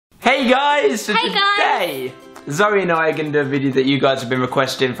Hey guys! So today, Zoe and I are going to do a video that you guys have been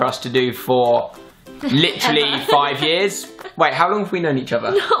requesting for us to do for literally 5 years. Wait, how long have we known each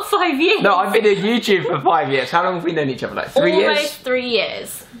other? Not 5 years. No, I've been on YouTube for 5 years. How long have we known each other? Like 3 years? Almost 3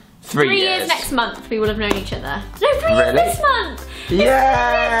 years. 3 years next month we will have known each other. No, 3 years this month!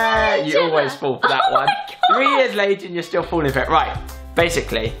 Yeah! You always fall for that one. My God. 3 years later and you're still falling for it. Right,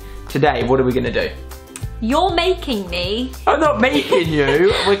 basically, today what are we going to do? You're making me. I'm not making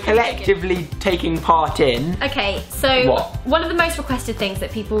you. We're collectively taking part in. Okay, so what? One of the most requested things that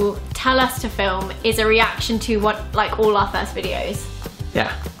people tell us to film is a reaction to all our first videos.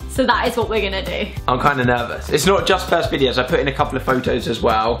 Yeah. So that is what we're gonna do. I'm kind of nervous. It's not just first videos. I put in a couple of photos as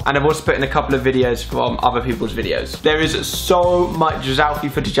well, and I've also put in a couple of videos from other people's videos. There is so much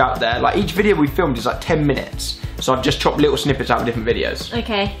ZALFIE footage out there. Like each video we filmed is like 10 minutes. So I've just chopped little snippets out of different videos.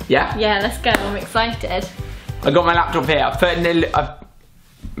 Okay. Yeah? Yeah, let's go. I'm excited. I got my laptop here. I've put in it'd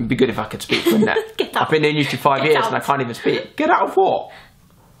be good if I could speak, wouldn't it? Get out. I've been in YouTube 5 years and I can't even speak. Get out of what?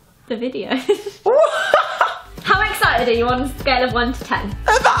 The video. How excited are you on a scale of 1 to 10?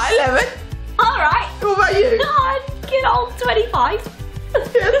 About 11. Alright. What about you? Good old 25.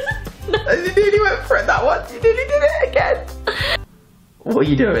 You nearly went for it that once. You nearly did it again. What are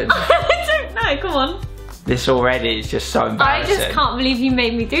you doing? I don't know. Come on. This already is just so embarrassing. I just can't believe you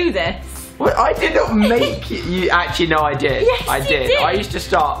made me do this. Well, I did not make you. You actually, no, I did. Yes, I did. You did. I used to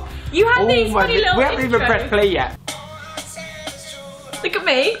start. You had these funny little We haven't even pressed play yet. Look at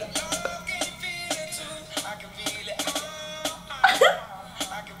me.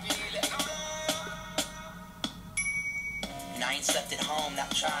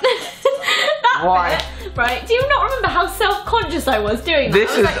 Why? Right, do you not remember how self-conscious I was doing that?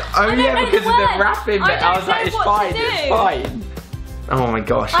 This is only because of the rapping bit. I was like, it's fine, it's fine. Oh my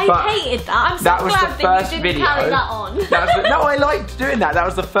gosh. I hated that. I'm so glad that you didn't carry that on. No, I liked doing that. That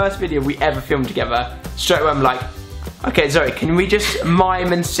was the first video we ever filmed together. Straight away I'm like, okay, Zoe, can we just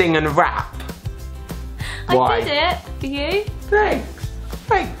mime and sing and rap? Why? I did it for you. Thanks.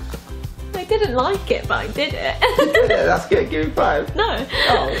 Thanks. I didn't like it, but I did it. You did it, that's good. Give me 5. No.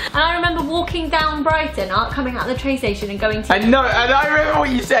 Oh. And I remember walking down Brighton, coming out of the train station and going to... I know, and I remember what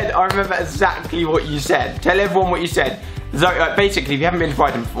you said. I remember exactly what you said. Tell everyone what you said. So, basically, if you haven't been to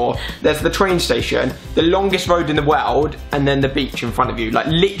Brighton before, there's the train station, the longest road in the world, and then the beach in front of you. Like,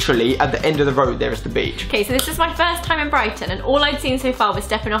 literally, at the end of the road, there is the beach. Okay, so this is my first time in Brighton, and all I'd seen so far was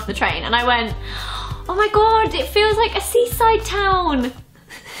stepping off the train, and I went, oh my God, it feels like a seaside town.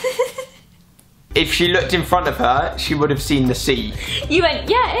 If she looked in front of her, she would have seen the sea. You went,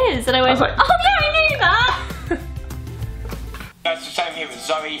 yeah, it is. And I went, oh yeah, I knew that. Guys, so I'm here with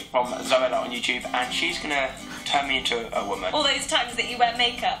Zoe from Zoella on YouTube, and she's going to turn me into a woman. All those times that you wear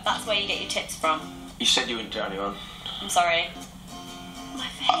makeup, that's where you get your tips from. You said you wouldn't tell anyone. I'm sorry. My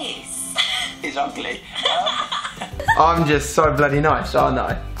face. It's ugly. I'm just so bloody nice, aren't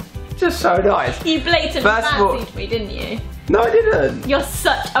I? Just so nice. You blatantly fancied me, didn't you? No, I didn't. You're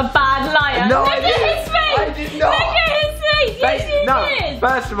such a bad liar. No, Look at his face. I did not. Look at his face. Yes, you did.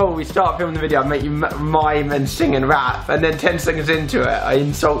 First of all, we start filming the video, I make you mime and sing and rap, and then 10 seconds into it, I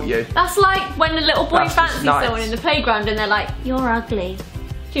insult you. That's like when a little boy fancies someone in the playground and they're like, you're ugly.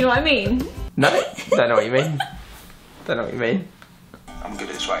 Do you know what I mean? No, don't know what you mean. Don't know what you mean. I'm good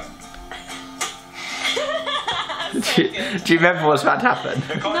at this way. Do you remember what's about to happen?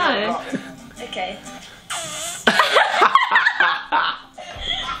 No. Okay.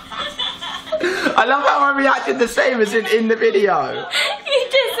 I love how I reacted the same as in the video. You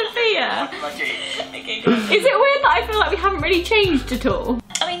disappear. Okay, is it weird that I feel like we haven't really changed at all?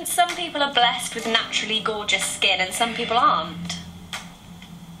 I mean, some people are blessed with naturally gorgeous skin and some people aren't.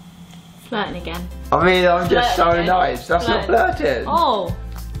 Flirting again. I mean, I'm just so nice. That's not flirting. Oh.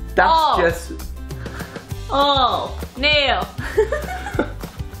 That's just... Oh, Neil.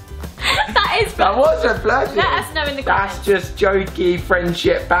 That wasn't flirting. Let us know in the comments. That's just jokey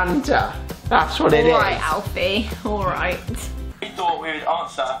friendship banter. That's what it is. Alright, Alfie. Alright. We thought we would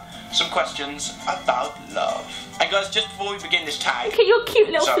answer some questions about love. And guys, just before we begin this tag... Look at your cute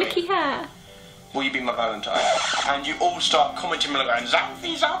little flicky hair. Will you be my Valentine? And you all start commenting below going,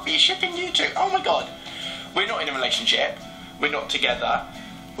 ZALFIE, ZALFIE, shipping you two. Oh my God. We're not in a relationship. We're not together.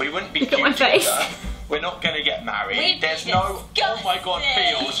 We wouldn't be cute together. We're not going to get married. There's no, oh my God,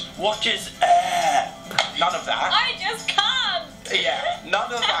 feels. What is air? None of that. I just can't. Yeah,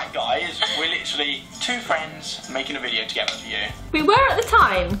 none of that, guys. We're literally 2 friends making a video together for you. We were at the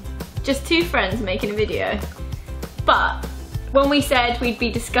time just 2 friends making a video. But when we said we'd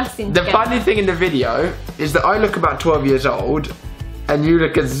be discussing The funny thing in the video is that I look about 12 years old and you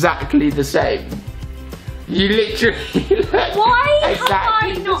look exactly the same. You literally look Why exactly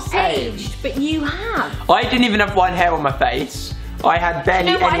have I not the same. But you have. I didn't even have one hair on my face. I had barely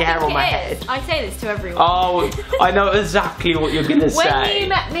any hair on my head. I say this to everyone. Oh, I know exactly what you're gonna say. When you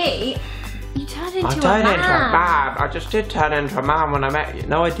met me, you turned into a man. I turned into a man. I just did turn into a man when I met you.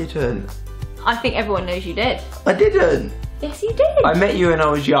 No, I didn't. I think everyone knows you did. I didn't. Yes, you did. I met you when I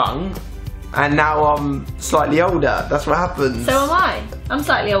was young, and now I'm slightly older. That's what happens. So am I. I'm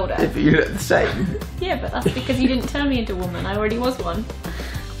slightly older. Yeah, but you look the same. Yeah, but that's because you didn't turn me into a woman. I already was one.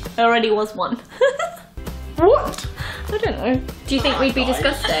 What? I don't know. Do you think we'd be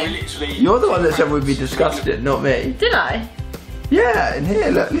disgusting? You're the one that said we'd be disgusting, not me. Did I? Yeah, and here,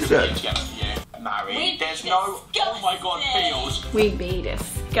 look, listen. Married. There's no, oh my god, feels. We'd be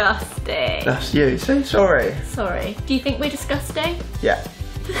disgusting. That's you. Say sorry. Sorry. Do you think we're disgusting? Yeah.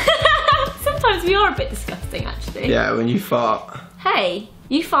 Sometimes we are a bit disgusting, actually. Yeah, when you fart. Hey,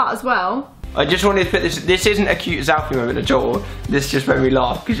 you fart as well. I just wanted to put this. This isn't a cute Zalfie moment at all. This just made me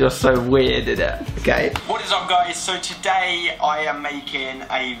laugh because you're so weird in it. Okay. What is up, guys? So today I am making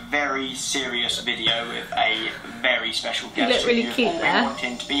a very serious video with a very special guest. You look really who cute all been there.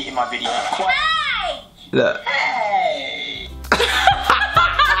 wanting to be in my video. Hey! Look. Hey!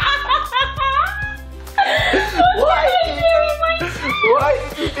 Why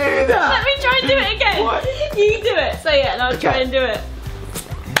did you do that? Let me try and do it again. What? You do it. Say it and I'll try and do it.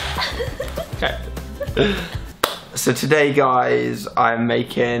 Okay. So today, guys, I'm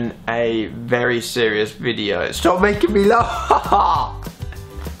making a very serious video. Stop making me laugh.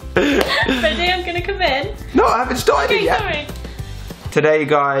 Ready? I'm gonna come in. No, I haven't started Okay, yet. sorry. Today,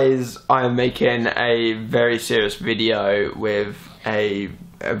 guys, I'm making a very serious video with a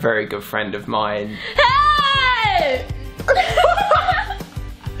very good friend of mine. Hey!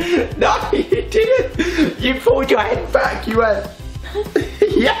 No, you didn't. You pulled your head back. You went.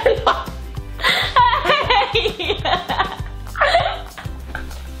 Yeah. Hey!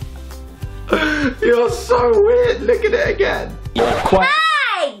 You're so weird. Look at it again.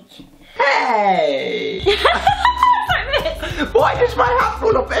 Hey! Hey! Why does my hat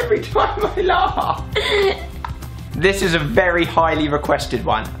fall off every time I laugh? This is a very highly requested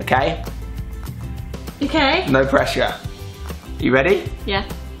one, okay? Okay. No pressure. You ready? Yeah.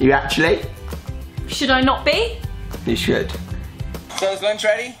 You actually? Should I not be? You should. So is lunch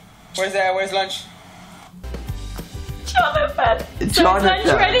ready? Where's lunch? Jonathan. So is Jonathan. lunch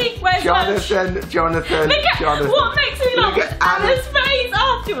ready? Where's lunch? Jonathan. Look at what makes me laugh. Look at Anna's face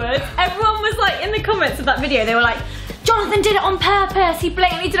afterwards. Everyone was like in the comments of that video. They were like, Jonathan did it on purpose. He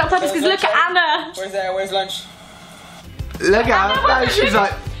blatantly did it on purpose because look at Anna. Where's lunch? Look at her. She's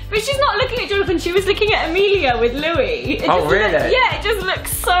like. But she's not looking at Jonathan. She was looking at Amelia with Louis. It Oh, just really? Yeah, it just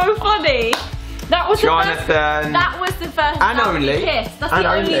looks so funny. That was Jonathan. That was the first And Zalfie only. kiss. That's And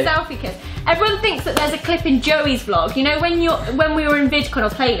the only only. Zalfie kiss. Everyone thinks that there's a clip in Joey's vlog. You know when we were in VidCon or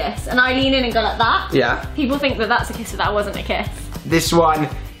Playlist and I lean in and go like that? Yeah. People think that that's a kiss, but that wasn't a kiss. This one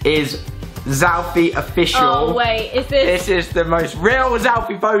is Zalfie official. Oh wait, is this? This is the most real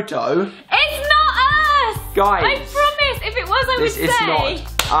Zalfie photo. It's not us! Guys. I promise, if it was I This would is say.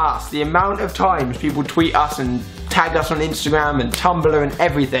 not us. The amount of times people tweet us and tag us on Instagram and Tumblr and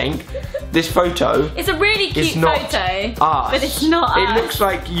everything. This photo It's a really cute is not photo. us. But it's not us. It looks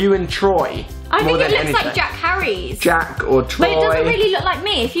like you and Troy. I more think it than looks anything. like Jack Harry's. Jack or Troy. But it doesn't really look like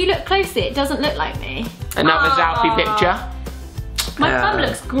me. If you look closely, it doesn't look like me. Another Aww. Zalfie picture. My bum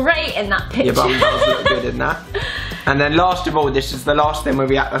looks great in that picture. Your bum does look good in that. And then last of all, this is the last thing where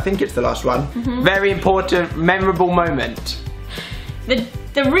we I think it's the last one. Very important, memorable moment.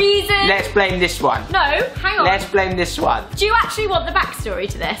 The reason... Let's blame this one. No, hang on. Let's blame this one. Do you actually want the backstory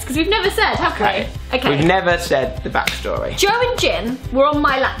to this? Because we've never said, have we? Okay. We've never said the backstory. Joe and Jim were on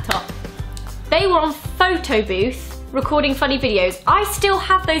my laptop. They were on photo booth recording funny videos. I still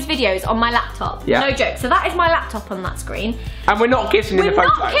have those videos on my laptop. Yeah. No joke. So that is my laptop on that screen. And we're not kissing in the photo.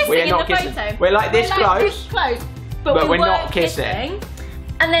 We're not kissing We're in not the kissing. photo. We're like this close. This close. But we're we not weren't kissing.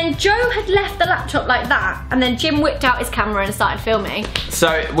 And then Joe had left the laptop like that, and then Jim whipped out his camera and started filming.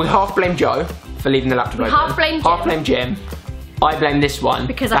 So we half blame Joe for leaving the laptop open. half blame Jim. Half blame Jim. I blame this one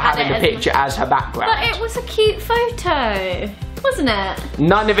Because for I had having it the as picture as her background. But it was a cute photo, wasn't it?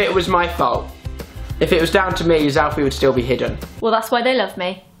 None of it was my fault. If it was down to me, Zalfie would still be hidden. Well, that's why they love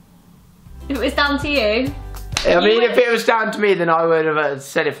me. If it was down to you... I mean, if it was down to me, then I would have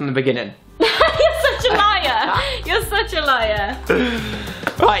said it from the beginning. You're such a liar. You're such a liar.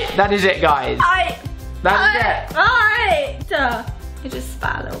 Right, that is it, guys. That is it. I just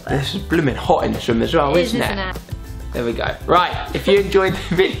spat a little bit. This is blooming hot in this room as well, isn't it? There we go. Right, if you enjoyed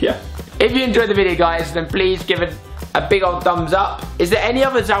the video, guys, then please give it a big old thumbs up. Is there any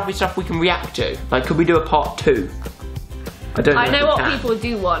other Zalfie stuff we can react to? Like, could we do a part 2? I don't know. I know if we what can. people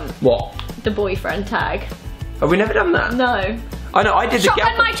do want. What? the boyfriend tag. Have we never done that? No. Oh no, I did the Shop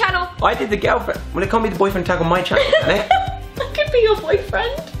girlfriend. on my channel. I did the girlfriend. Well, it can't be the boyfriend tag on my channel, can it? That could be your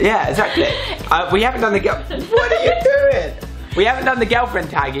boyfriend. Yeah, exactly. We haven't done the What are you doing? We haven't done the girlfriend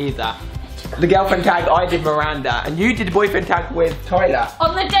tag either. The girlfriend tag I did Miranda, and you did the boyfriend tag with Tyler.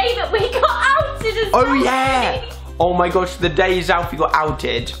 On the day that we got outed as Oh Zalfie. yeah! Oh my gosh, the day Zalfie got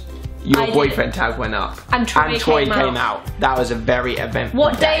outed, your I boyfriend tag went up. And Troy came out. That was a very eventful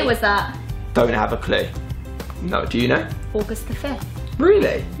What day was that? Don't have a clue. No, do you know? August the 5th.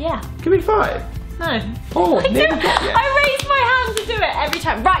 Really? Yeah. Give me 5. No. Oh, I nearly got you. I raise my hand to do it every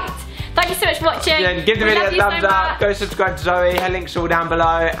time. Right. Thank you so much for watching. Yeah, give the We video love a you thumbs so up. much. Go subscribe to Zoe. Her link's all down below,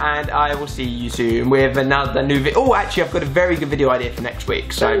 and I will see you soon with another new video. Oh, actually, I've got a very good video idea for next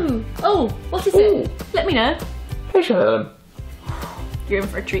week. So. Ooh. Oh, what is Ooh. it? Let me know. Hey, Sherlock. You're in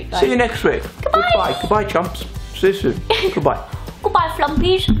for a treat, guys. See you next week. Goodbye. Goodbye. Goodbye, chumps. See you soon. Goodbye. Goodbye,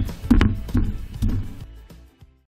 flumpies.